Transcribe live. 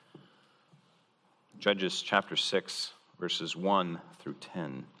Judges chapter 6, verses 1 through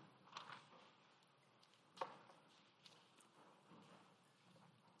 10.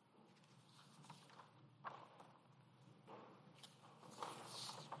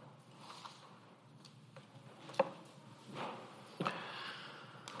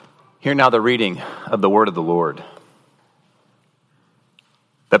 Hear now the reading of the word of the Lord.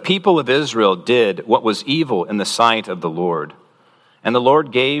 The people of Israel did what was evil in the sight of the Lord, and the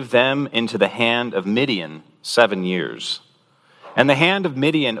Lord gave them into the hand of Midian 7 years. And the hand of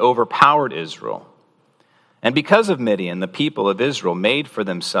Midian overpowered Israel. And because of Midian, the people of Israel made for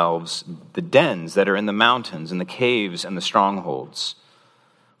themselves the dens that are in the mountains and the caves and the strongholds.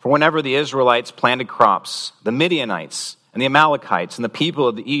 For whenever the Israelites planted crops, the Midianites and the Amalekites and the people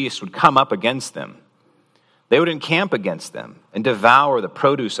of the east would come up against them. They would encamp against them and devour the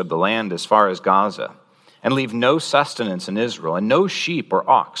produce of the land as far as Gaza, and leave no sustenance in Israel, and no sheep or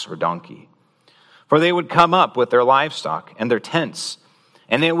ox or donkey. For they would come up with their livestock and their tents,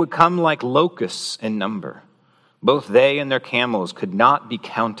 and they would come like locusts in number. Both they and their camels could not be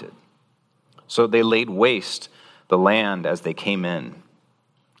counted. So they laid waste the land as they came in.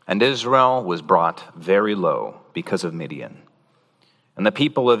 And Israel was brought very low because of Midian. And the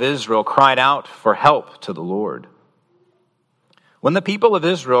people of Israel cried out for help to the Lord. When the people of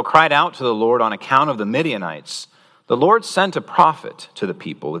Israel cried out to the Lord on account of the Midianites, the Lord sent a prophet to the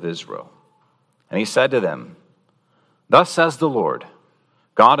people of Israel. And he said to them, "Thus says the Lord,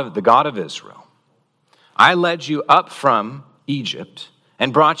 the God of Israel, I led you up from Egypt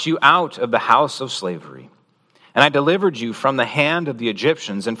and brought you out of the house of slavery. And I delivered you from the hand of the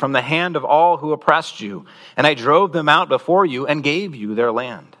Egyptians and from the hand of all who oppressed you. And I drove them out before you and gave you their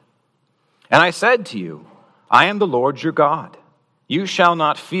land. And I said to you, I am the Lord your God. You shall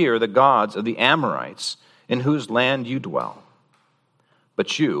not fear the gods of the Amorites in whose land you dwell.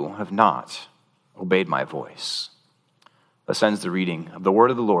 But you have not obeyed my voice." Thus ends the reading of the word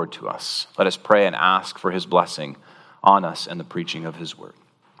of the Lord to us. Let us pray and ask for his blessing on us and the preaching of his word.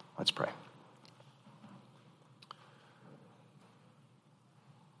 Let's pray.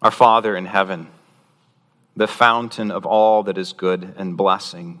 Our Father in heaven, the fountain of all that is good and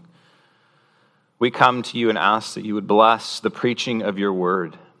blessing, we come to you and ask that you would bless the preaching of your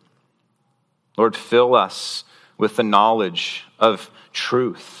word. Lord, fill us with the knowledge of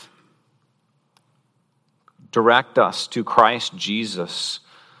truth. Direct us to Christ Jesus,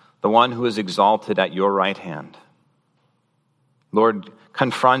 the one who is exalted at your right hand. Lord,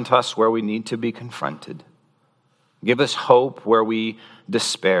 confront us where we need to be confronted. Give us hope where we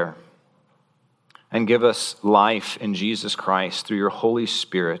despair. And give us life in Jesus Christ through your Holy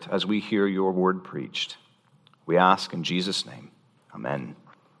Spirit as we hear your word preached. We ask in Jesus' name. Amen.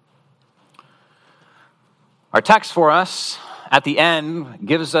 Our text for us at the end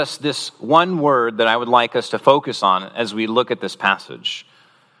gives us this one word that I would like us to focus on as we look at this passage.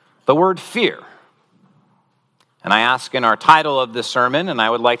 The word fear. And I ask in our title of this sermon, and I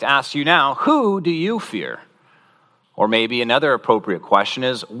would like to ask you now, who do you fear? Or maybe another appropriate question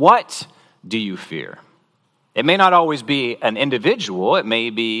is, what do you fear? It may not always be an individual. It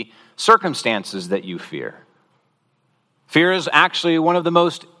may be circumstances that you fear. Fear is actually one of the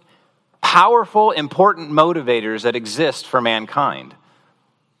most powerful, important motivators that exist for mankind.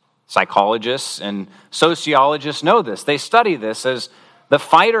 Psychologists and sociologists know this. They study this as the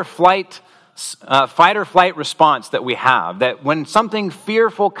fight or flight response that we have. That when something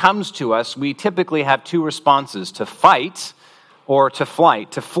fearful comes to us, we typically have two responses: to fight or to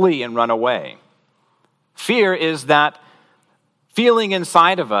flight, to flee and run away. Fear is that feeling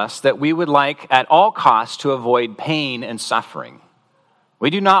inside of us that we would like at all costs to avoid pain and suffering. We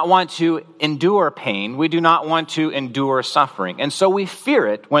do not want to endure pain. We do not want to endure suffering. And so we fear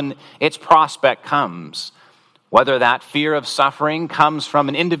it when its prospect comes. Whether that fear of suffering comes from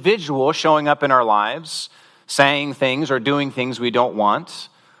an individual showing up in our lives, saying things or doing things we don't want,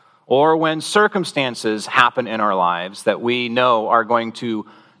 or when circumstances happen in our lives that we know are going to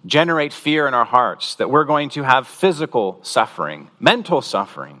generate fear in our hearts, that we're going to have physical suffering, mental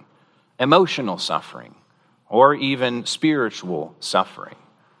suffering, emotional suffering, or even spiritual suffering.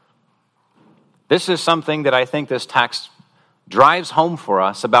 This is something that I think this text drives home for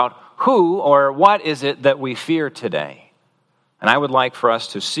us about who or what is it that we fear today. And I would like for us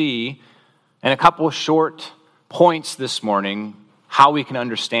to see in a couple of short points this morning how we can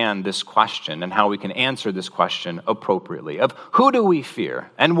understand this question and how we can answer this question appropriately of who do we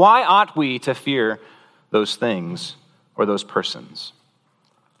fear and why ought we to fear those things or those persons.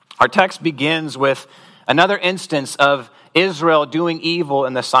 Our text begins with another instance of Israel doing evil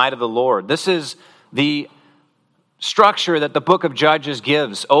in the sight of the Lord. This is the structure that the book of Judges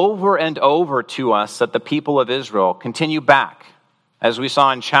gives over and over to us that the people of Israel continue back. As we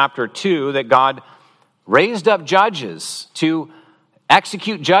saw in chapter 2, that God raised up judges to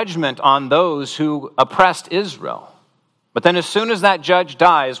execute judgment on those who oppressed Israel. But then as soon as that judge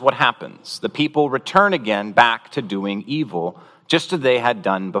dies, what happens? The people return again back to doing evil, just as they had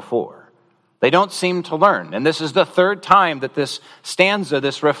done before. They don't seem to learn. And this is the third time that this stanza,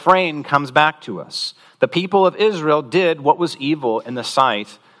 this refrain comes back to us. The people of Israel did what was evil in the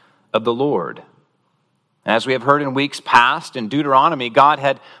sight of the Lord. As we have heard in weeks past in Deuteronomy, God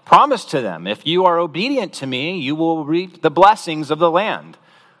had promised to them, if you are obedient to me, you will reap the blessings of the land.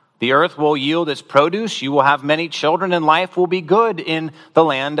 The earth will yield its produce, you will have many children, and life will be good in the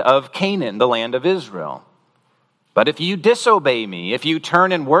land of Canaan, the land of Israel. But if you disobey me, if you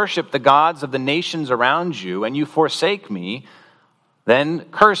turn and worship the gods of the nations around you, and you forsake me, then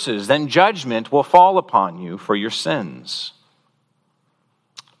curses, then judgment will fall upon you for your sins.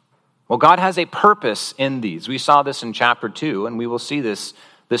 Well, God has a purpose in these. We saw this in chapter 2, and we will see this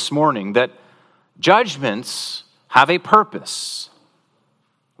morning, that judgments have a purpose.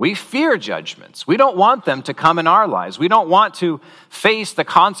 We fear judgments. We don't want them to come in our lives. We don't want to face the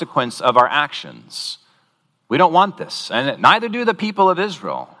consequence of our actions. We don't want this, and neither do the people of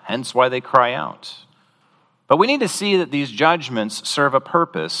Israel, hence why they cry out. But we need to see that these judgments serve a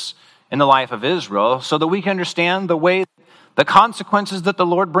purpose in the life of Israel so that we can understand the way the consequences that the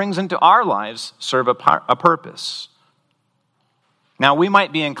Lord brings into our lives serve a purpose. Now, we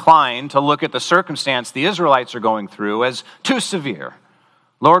might be inclined to look at the circumstance the Israelites are going through as too severe.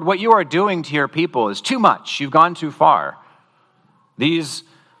 Lord, what you are doing to your people is too much. You've gone too far. These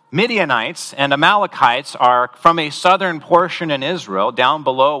Midianites and Amalekites are from a southern portion in Israel, down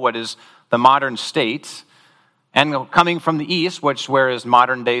below what is the modern state, and coming from the east, where is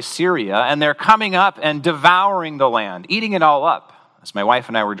modern-day Syria, and they're coming up and devouring the land, eating it all up. As my wife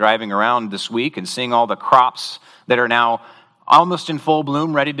and I were driving around this week and seeing all the crops that are now almost in full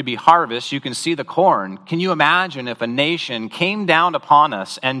bloom, ready to be harvested, you can see the corn. Can you imagine if a nation came down upon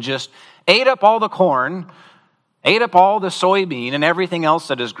us and just ate up all the corn, ate up all the soybean and everything else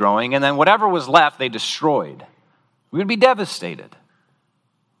that is growing, and then whatever was left, they destroyed? We would be devastated.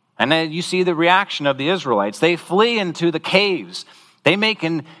 And then you see the reaction of the Israelites. They flee into the caves. They make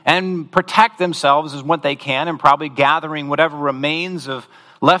and protect themselves as what they can, and probably gathering whatever remains of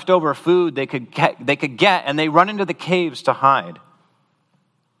leftover food they could get, and they run into the caves to hide.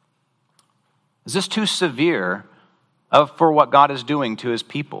 Is this too severe for what God is doing to his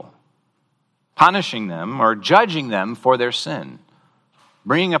people? Punishing them or judging them for their sin,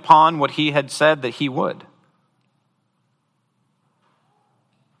 bringing upon what he had said that he would.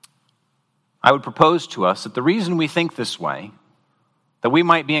 I would propose to us that the reason we think this way, that we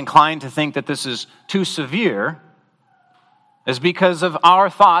might be inclined to think that this is too severe, is because of our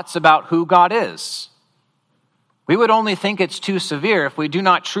thoughts about who God is. We would only think it's too severe if we do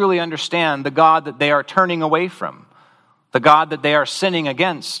not truly understand the God that they are turning away from, the God that they are sinning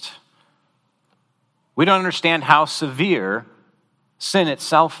against. We don't understand how severe sin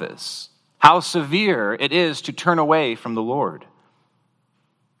itself is, how severe it is to turn away from the Lord.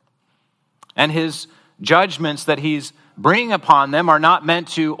 And his judgments that he's bringing upon them are not meant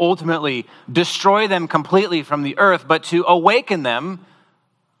to ultimately destroy them completely from the earth, but to awaken them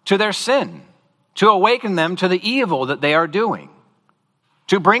to their sin, to awaken them to the evil that they are doing,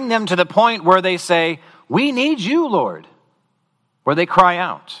 to bring them to the point where they say, "We need you, Lord," where they cry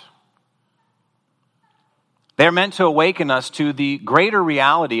out. They're meant to awaken us to the greater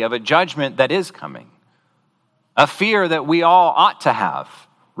reality of a judgment that is coming, a fear that we all ought to have,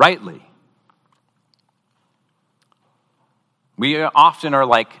 rightly. We often are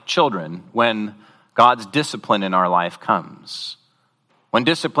like children when God's discipline in our life comes. When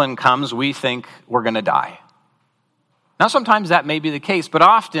discipline comes, we think we're going to die. Now, sometimes that may be the case, but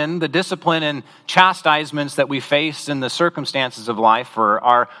often the discipline and chastisements that we face in the circumstances of life for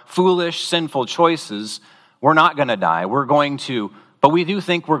our foolish, sinful choices, we're not going to die. But we do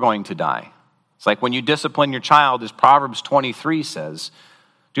think we're going to die. It's like when you discipline your child, as Proverbs 23 says,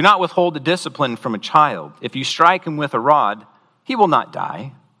 "Do not withhold the discipline from a child. If you strike him with a rod, he will not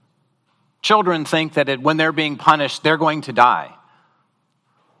die." Children think that when they're being punished, they're going to die.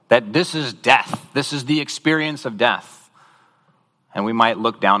 That this is death. This is the experience of death. And we might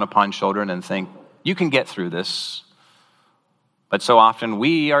look down upon children and think, you can get through this. But so often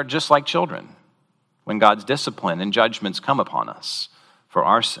we are just like children when God's discipline and judgments come upon us for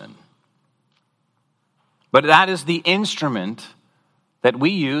our sin. But that is the instrument that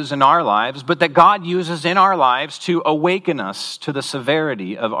we use in our lives, but that God uses in our lives to awaken us to the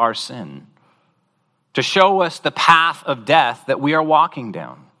severity of our sin. to show us the path of death that we are walking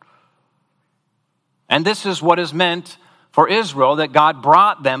down. And this is what is meant for Israel, that God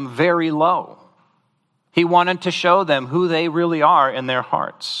brought them very low. He wanted to show them who they really are in their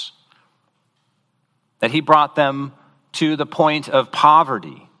hearts. That he brought them to the point of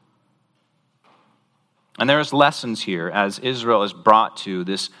poverty. And there's lessons here as Israel is brought to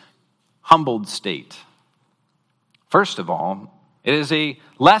this humbled state. First of all, it is a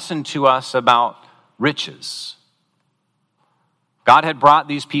lesson to us about riches. God had brought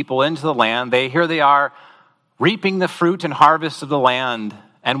these people into the land. Here they are, reaping the fruit and harvest of the land.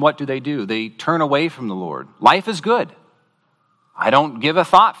 And what do? They turn away from the Lord. Life is good. I don't give a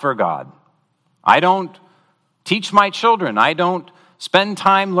thought for God. I don't teach my children. I don't spend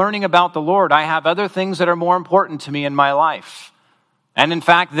time learning about the Lord. I have other things that are more important to me in my life. And in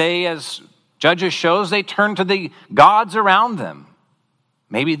fact, they, as Judges shows, they turn to the gods around them.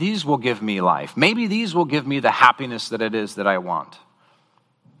 Maybe these will give me life. Maybe these will give me the happiness that it is that I want.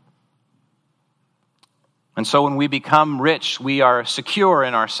 And so when we become rich, we are secure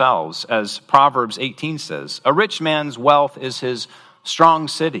in ourselves, as Proverbs 18 says. A rich man's wealth is his strong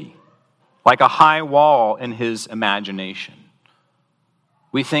city, like a high wall in his imagination.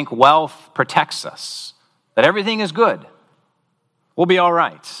 We think wealth protects us, that everything is good. We'll be all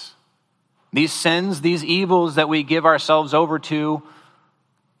right. These sins, these evils that we give ourselves over to,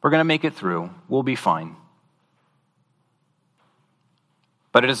 we're going to make it through. We'll be fine.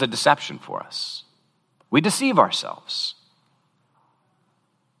 But it is a deception for us. We deceive ourselves.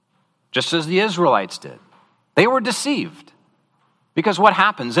 Just as the Israelites did. They were deceived. Because what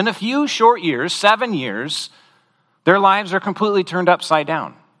happens? In a few short years, 7 years, their lives are completely turned upside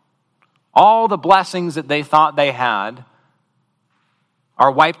down. All the blessings that they thought they had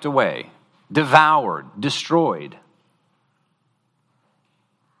are wiped away, devoured, destroyed.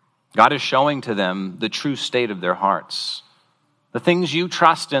 God is showing to them the true state of their hearts. The things you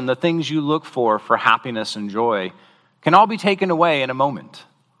trust in, the things you look for happiness and joy, can all be taken away in a moment.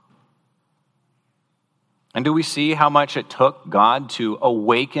 And do we see how much it took God to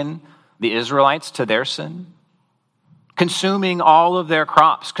awaken the Israelites to their sin? Consuming all of their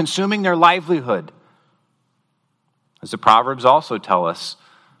crops, consuming their livelihood. As the Proverbs also tell us,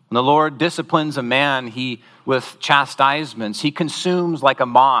 when the Lord disciplines a man, with chastisements, he consumes like a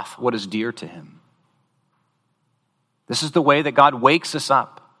moth what is dear to him. This is the way that God wakes us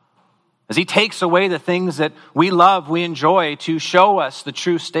up. As he takes away the things that we love, we enjoy, to show us the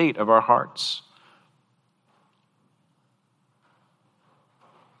true state of our hearts.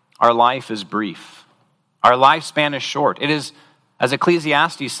 Our life is brief. Our lifespan is short. It is, as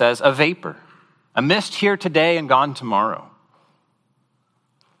Ecclesiastes says, a vapor. A mist here today and gone tomorrow.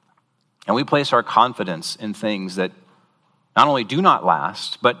 And we place our confidence in things that not only do not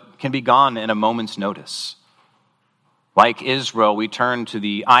last, but can be gone in a moment's notice. Like Israel, we turn to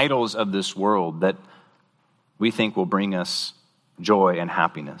the idols of this world that we think will bring us joy and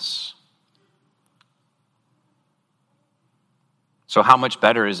happiness. So how much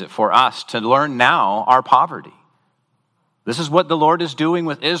better is it for us to learn now our poverty? This is what the Lord is doing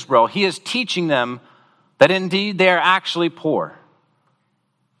with Israel. He is teaching them that indeed they are actually poor.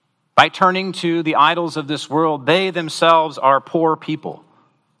 By turning to the idols of this world, they themselves are poor people.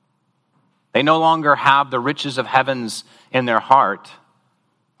 They no longer have the riches of heavens in their heart.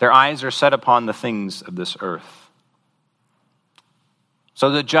 Their eyes are set upon the things of this earth. So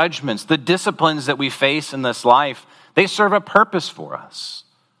the judgments, the disciplines that we face in this life, they serve a purpose for us,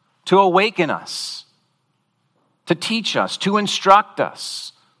 to awaken us, to teach us, to instruct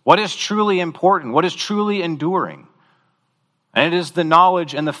us what is truly important, what is truly enduring. And it is the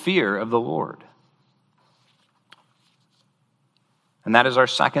knowledge and the fear of the Lord. And that is our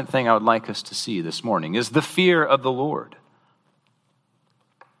second thing I would like us to see this morning, is the fear of the Lord.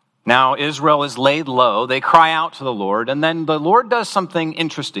 Now, Israel is laid low. They cry out to the Lord, and then the Lord does something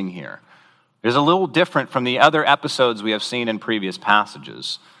interesting here. It is a little different from the other episodes we have seen in previous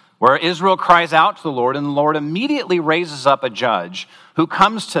passages, where Israel cries out to the Lord, and the Lord immediately raises up a judge who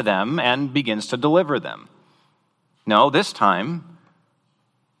comes to them and begins to deliver them. No, this time,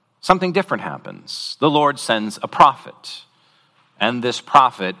 something different happens. The Lord sends a prophet, and this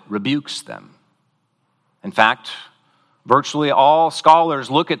prophet rebukes them. In fact, virtually all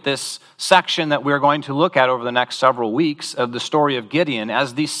scholars look at this section that we're going to look at over the next several weeks of the story of Gideon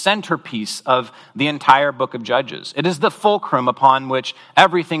as the centerpiece of the entire book of Judges. It is the fulcrum upon which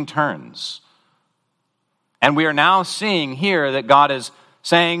everything turns. And we are now seeing here that God is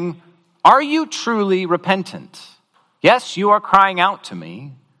saying, are you truly repentant? Yes, you are crying out to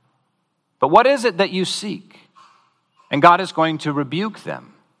me, but what is it that you seek? And God is going to rebuke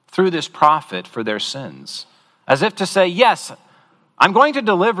them through this prophet for their sins, as if to say, yes, I'm going to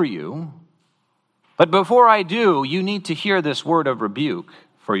deliver you, but before I do, you need to hear this word of rebuke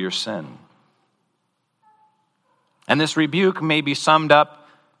for your sin. And this rebuke may be summed up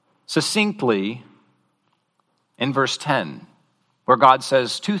succinctly in verse 10, where God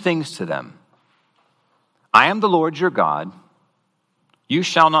says two things to them. I am the Lord your God. You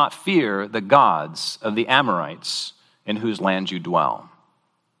shall not fear the gods of the Amorites in whose land you dwell.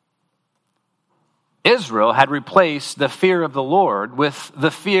 Israel had replaced the fear of the Lord with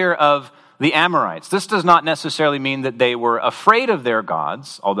the fear of the Amorites. This does not necessarily mean that they were afraid of their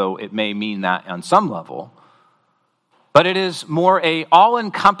gods, although it may mean that on some level. But it is more an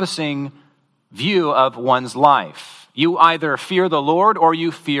all-encompassing view of one's life. You either fear the Lord or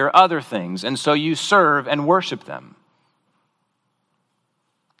you fear other things, and so you serve and worship them.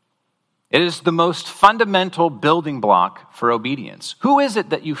 It is the most fundamental building block for obedience. Who is it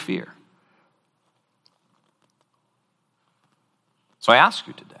that you fear? So I ask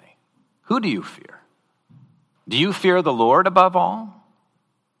you today, who do you fear? Do you fear the Lord above all?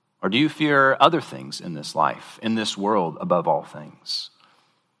 Or do you fear other things in this life, in this world above all things?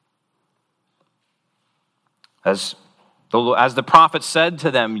 As the prophet said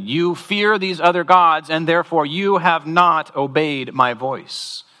to them, you fear these other gods, and therefore you have not obeyed my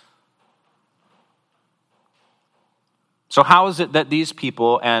voice. So how is it that these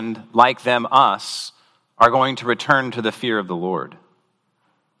people, and like them, us, are going to return to the fear of the Lord?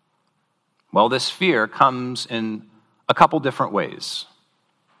 Well, this fear comes in a couple different ways.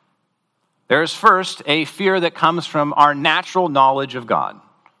 There's first a fear that comes from our natural knowledge of God.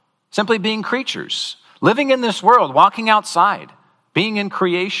 Simply being creatures, living in this world, walking outside, being in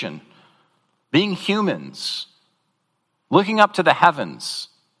creation, being humans, looking up to the heavens.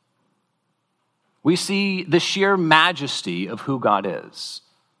 We see the sheer majesty of who God is.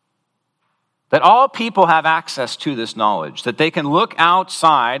 That all people have access to this knowledge, that they can look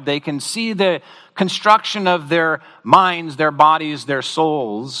outside, they can see the construction of their minds, their bodies, their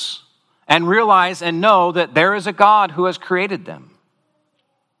souls, and realize and know that there is a God who has created them.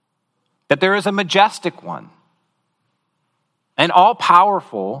 That there is a majestic one, an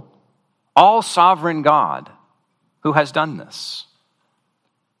all-powerful, all-sovereign God who has done this.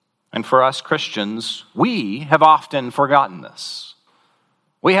 And for us Christians, we have often forgotten this.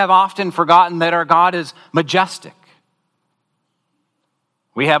 We have often forgotten that our God is majestic.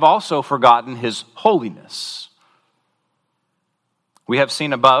 We have also forgotten his holiness. We have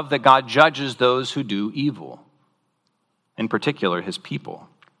seen above that God judges those who do evil, in particular his people.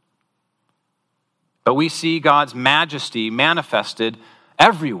 But we see God's majesty manifested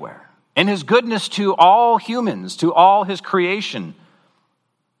everywhere, in his goodness to all humans, to all his creation.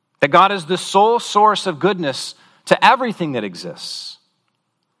 That God is the sole source of goodness to everything that exists.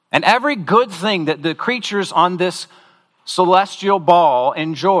 And every good thing that the creatures on this celestial ball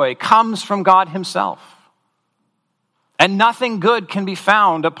enjoy comes from God himself. And nothing good can be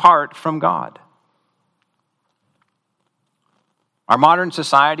found apart from God. Our modern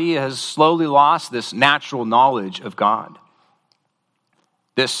society has slowly lost this natural knowledge of God.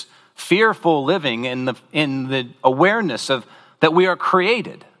 This fearful living in the awareness of that we are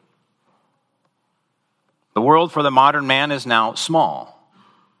created. The world for the modern man is now small.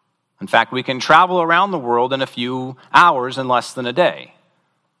 In fact, we can travel around the world in a few hours in less than a day.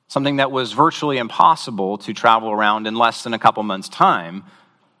 Something that was virtually impossible to travel around in less than a couple months' time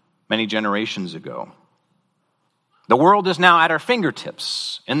many generations ago. The world is now at our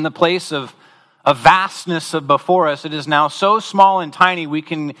fingertips. In the place of vastness of before us, it is now so small and tiny we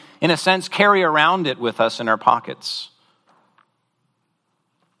can, in a sense, carry around it with us in our pockets.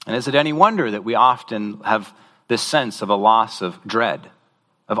 And is it any wonder that we often have this sense of a loss of dread,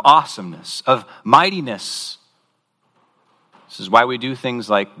 of awesomeness, of mightiness? This is why we do things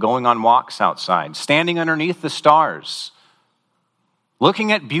like going on walks outside, standing underneath the stars,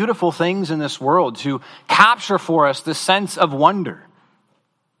 looking at beautiful things in this world to capture for us the sense of wonder.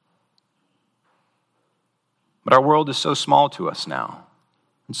 But our world is so small to us now.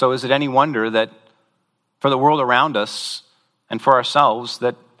 And so is it any wonder that for the world around us and for ourselves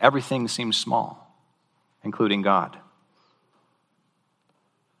that everything seems small, including God?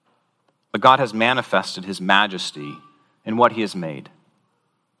 But God has manifested his majesty in what he has made.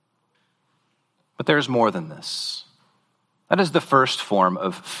 But there is more than this. That is the first form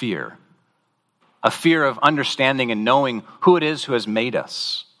of fear. A fear of understanding and knowing who it is who has made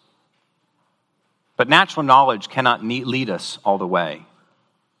us. But natural knowledge cannot lead us all the way.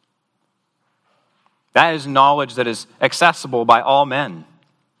 That is knowledge that is accessible by all men.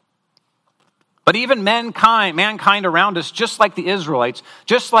 But even mankind around us, just like the Israelites,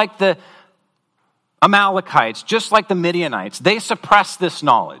 just like the Amalekites, just like the Midianites, they suppress this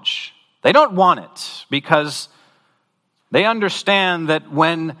knowledge. They don't want it because they understand that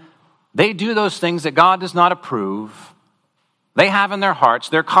when they do those things that God does not approve, they have in their hearts,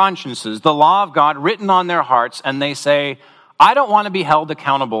 their consciences, the law of God written on their hearts, and they say, I don't want to be held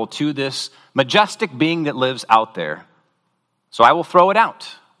accountable to this majestic being that lives out there, so I will throw it out.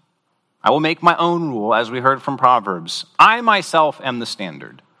 I will make my own rule, as we heard from Proverbs. I myself am the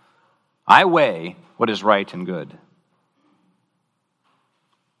standard. I weigh what is right and good.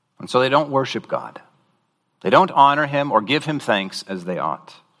 And so they don't worship God. They don't honor him or give him thanks as they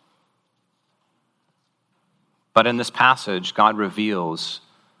ought. But in this passage, God reveals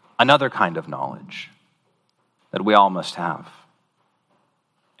another kind of knowledge that we all must have.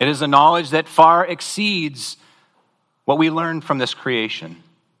 It is a knowledge that far exceeds what we learn from this creation.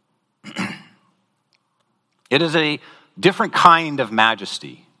 It is a different kind of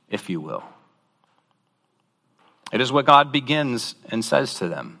majesty, if you will. It is what God begins and says to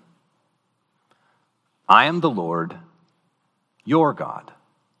them. I am the Lord, your God.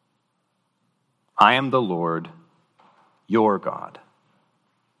 I am the Lord, your God.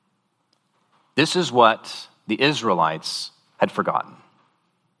 This is what the Israelites had forgotten.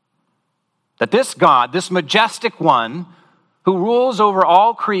 That this God, this majestic one who rules over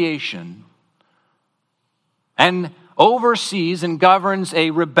all creation and oversees and governs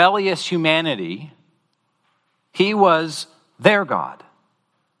a rebellious humanity, he was their God.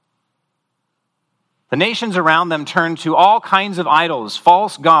 The nations around them turned to all kinds of idols,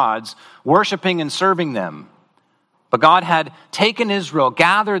 false gods, worshiping and serving them. But God had taken Israel,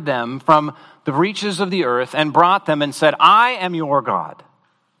 gathered them from the reaches of the earth, and brought them and said, I am your God.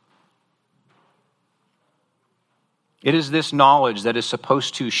 It is this knowledge that is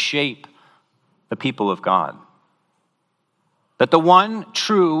supposed to shape the people of God. That the one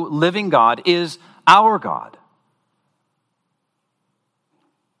true living God is our God.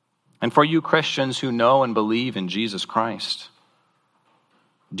 And for you Christians who know and believe in Jesus Christ,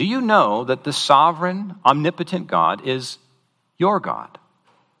 do you know that the sovereign, omnipotent God is your God?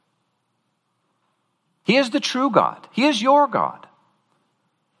 He is the true God. He is your God.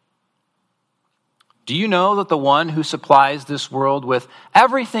 Do you know that the one who supplies this world with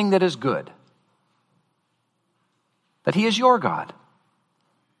everything that is good, that he is your God?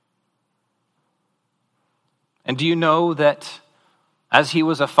 And do you know that as he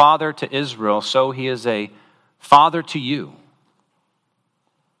was a father to Israel, so he is a father to you,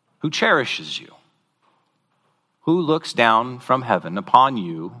 who cherishes you, who looks down from heaven upon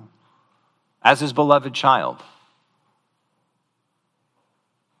you as his beloved child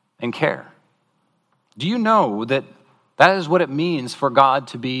and care? Do you know that that is what it means for God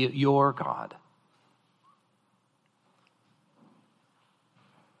to be your God?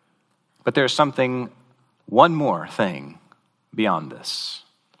 But there's one more thing beyond this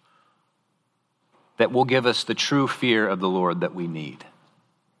that will give us the true fear of the Lord that we need.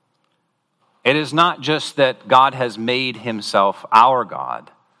 It is not just that God has made himself our God,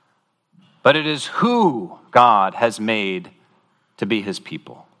 but it is who God has made to be his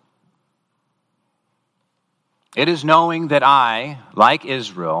people. It is knowing that I, like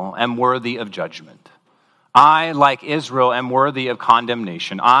Israel, am worthy of judgment. I, like Israel, am worthy of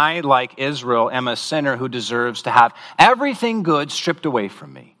condemnation. I, like Israel, am a sinner who deserves to have everything good stripped away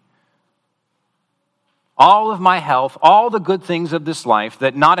from me. All of my health, all the good things of this life,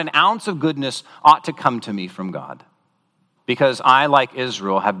 that not an ounce of goodness ought to come to me from God. Because I, like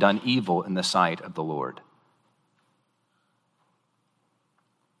Israel, have done evil in the sight of the Lord.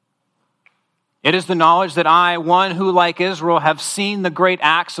 It is the knowledge that I, one who, like Israel, have seen the great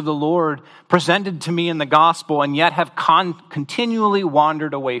acts of the Lord presented to me in the gospel, and yet have continually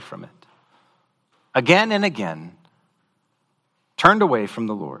wandered away from it. Again and again, turned away from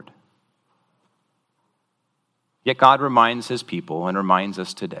the Lord. Yet God reminds his people and reminds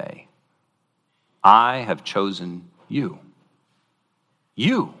us today, I have chosen you.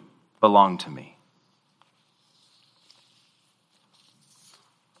 You belong to me.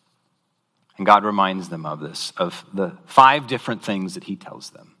 And God reminds them of this, of the 5 different things that he tells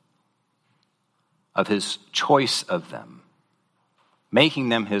them, of his choice of them, making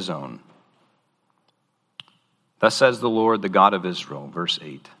them his own. Thus says the Lord, the God of Israel, verse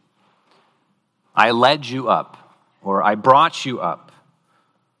 8, I led you up, or I brought you up,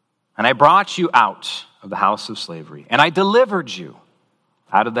 and I brought you out of the house of slavery, and I delivered you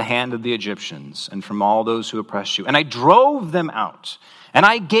out of the hand of the Egyptians and from all those who oppressed you, and I drove them out, and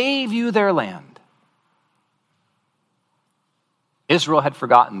I gave you their land. Israel had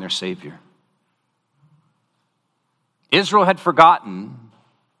forgotten their Savior. Israel had forgotten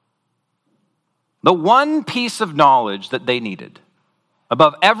the one piece of knowledge that they needed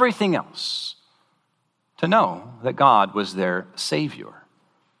above everything else to know that God was their Savior.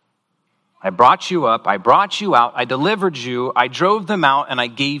 I brought you up, I brought you out, I delivered you, I drove them out, and I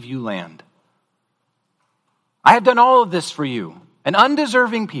gave you land. I have done all of this for you, an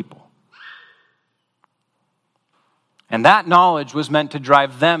undeserving people. And that knowledge was meant to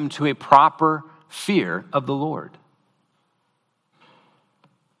drive them to a proper fear of the Lord.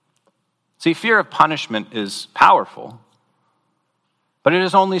 See, fear of punishment is powerful, but it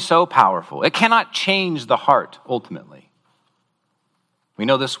is only so powerful. It cannot change the heart, ultimately. We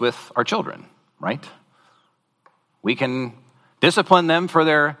know this with our children, right? We can discipline them for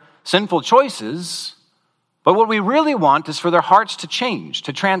their sinful choices, but what we really want is for their hearts to change,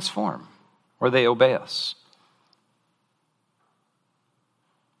 to transform, or they obey us.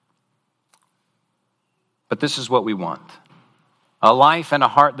 But this is what we want. A life and a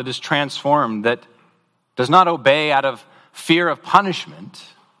heart that is transformed, that does not obey out of fear of punishment,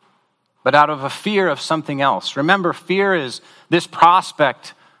 but out of a fear of something else. Remember, fear is this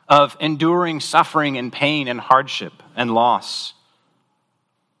prospect of enduring suffering and pain and hardship and loss.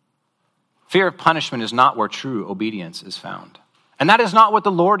 Fear of punishment is not where true obedience is found. And that is not what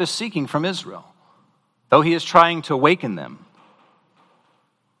the Lord is seeking from Israel, though he is trying to awaken them.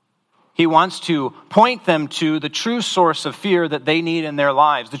 He wants to point them to the true source of fear that they need in their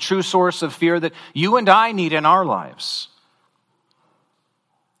lives, the true source of fear that you and I need in our lives.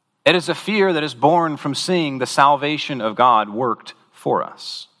 It is a fear that is born from seeing the salvation of God worked for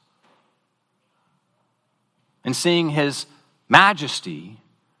us, and seeing his majesty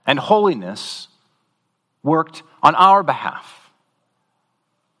and holiness worked on our behalf,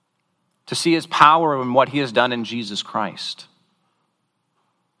 to see his power and what he has done in Jesus Christ,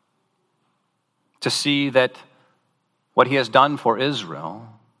 to see that what he has done for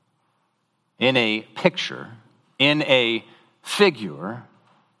Israel in a picture, in a figure,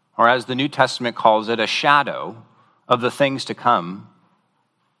 or as the New Testament calls it, a shadow of the things to come,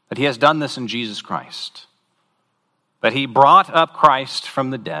 that he has done this in Jesus Christ. That he brought up Christ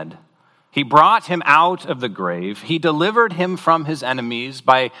from the dead. He brought him out of the grave. He delivered him from his enemies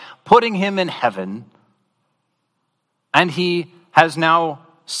by putting him in heaven. And he has now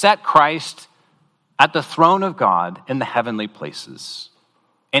set Christ at the throne of God in the heavenly places,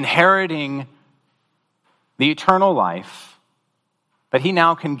 inheriting the eternal life that he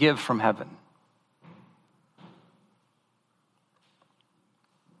now can give from heaven.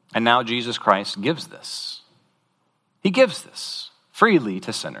 And now Jesus Christ gives this. He gives this freely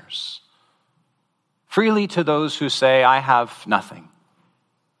to sinners, freely to those who say, I have nothing.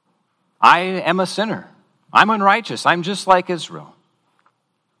 I am a sinner. I'm unrighteous. I'm just like Israel.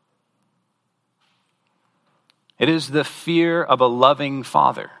 It is the fear of a loving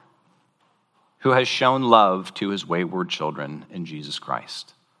Father who has shown love to his wayward children in Jesus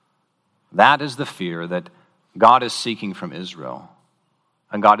Christ. That is the fear that God is seeking from Israel,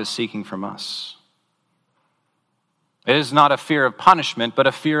 and God is seeking from us. It is not a fear of punishment, but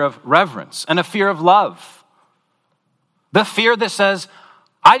a fear of reverence and a fear of love. The fear that says,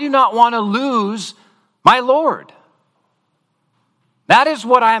 I do not want to lose my Lord. That is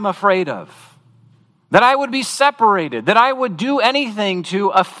what I am afraid of. That I would be separated, that I would do anything to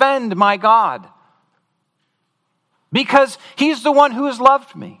offend my God. Because he's the one who has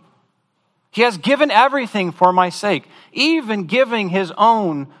loved me. He has given everything for my sake, even giving his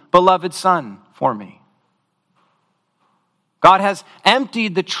own beloved Son for me. God has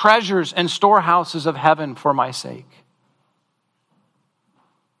emptied the treasures and storehouses of heaven for my sake.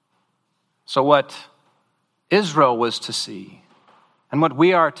 So what Israel was to see, and what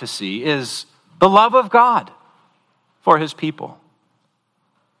we are to see, is the love of God for his people.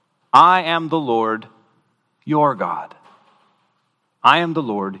 I am the Lord, your God. I am the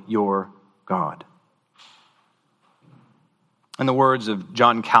Lord, your God. In the words of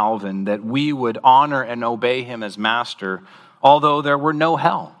John Calvin, that we would honor and obey him as master, although there were no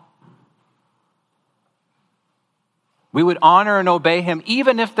hell. We would honor and obey him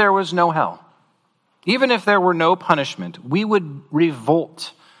even if there was no hell. Even if there were no punishment. We would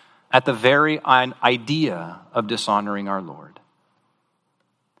revolt at the very idea of dishonoring our Lord.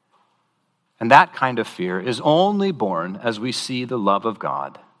 And that kind of fear is only born as we see the love of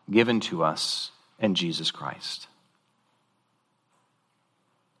God given to us in Jesus Christ.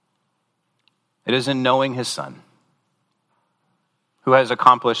 It is in knowing his Son, who has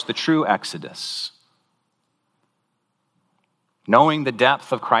accomplished the true exodus, knowing the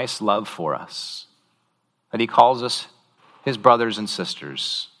depth of Christ's love for us, that he calls us his brothers and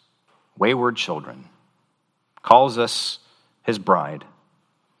sisters, wayward children, calls us his bride.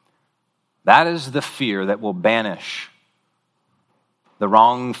 That is the fear that will banish the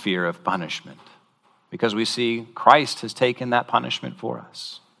wrong fear of punishment, because we see Christ has taken that punishment for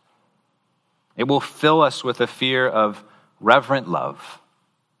us. It will fill us with a fear of reverent love.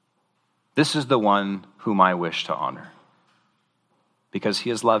 This is the one whom I wish to honor, because he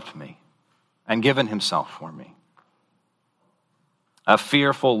has loved me and given himself for me. A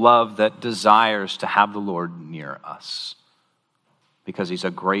fearful love that desires to have the Lord near us, because he's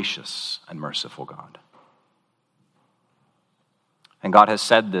a gracious and merciful God. And God has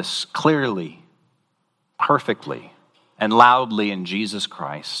said this clearly, perfectly, and loudly in Jesus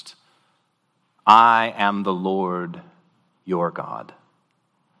Christ. I am the Lord your God.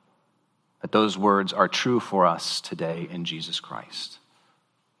 That those words are true for us today in Jesus Christ.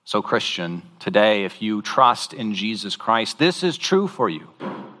 So, Christian, today, if you trust in Jesus Christ, this is true for you.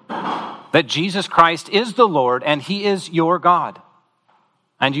 That Jesus Christ is the Lord and he is your God.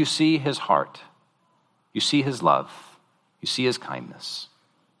 And you see his heart. You see his love. You see his kindness.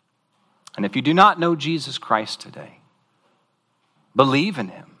 And if you do not know Jesus Christ today, believe in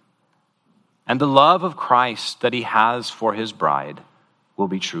him. And the love of Christ that he has for his bride will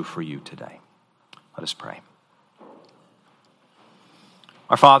be true for you today. Let us pray.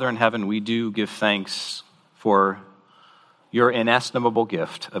 Our Father in heaven, we do give thanks for your inestimable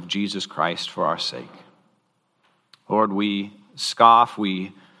gift of Jesus Christ for our sake. Lord, we scoff,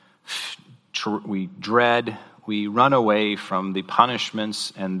 we dread, we run away from the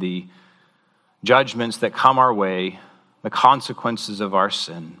punishments and the judgments that come our way, the consequences of our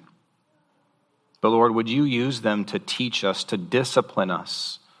sin. But Lord, would you use them to teach us, to discipline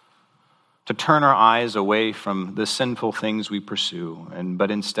us, to turn our eyes away from the sinful things we pursue,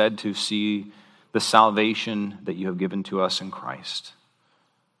 but instead to see the salvation that you have given to us in Christ.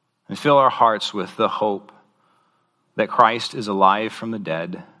 And fill our hearts with the hope that Christ is alive from the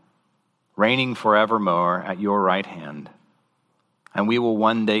dead, reigning forevermore at your right hand. And we will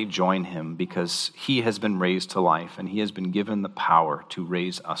one day join him because he has been raised to life and he has been given the power to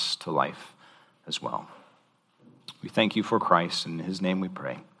raise us to life as well. We thank you for Christ. In his name we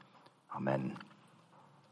pray. Amen.